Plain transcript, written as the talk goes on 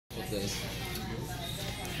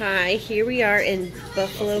Hi, here we are in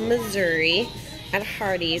Buffalo, Missouri at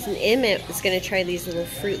Hardee's, and Emmett is going to try these little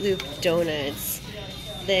Froot Loop donuts.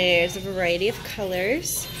 There's a variety of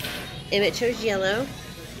colors. Emmett chose yellow.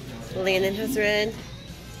 Landon has red.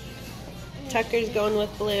 Tucker's going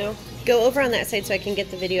with blue. Go over on that side so I can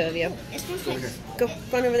get the video of you. Go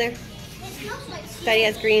on over there. Daddy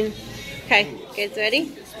has green. Okay, kids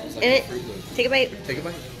ready? Emmett, take a bite. Take a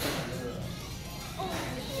bite.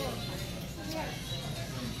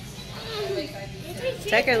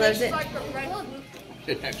 Tucker loves it.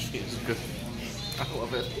 It actually is good. I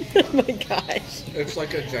love it. Oh my gosh. It's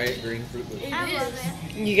like a giant green Fruit Loop. I love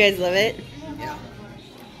it. You guys love it? Yeah.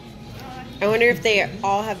 I wonder if they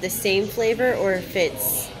all have the same flavor or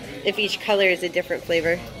if each color is a different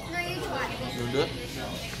flavor. No, you try. Good?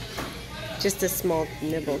 Just a small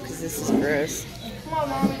nibble because this is gross. Come on,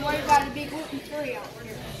 Mom. You already got to be gluten-free out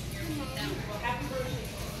here.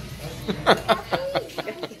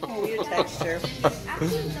 Weird texture.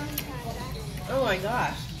 Oh my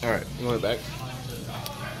gosh. Alright, you want it back?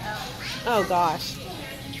 Oh gosh.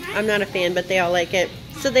 I'm not a fan, but they all like it.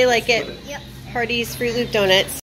 So they like it. Yep. Hardee's Froot Loop donuts.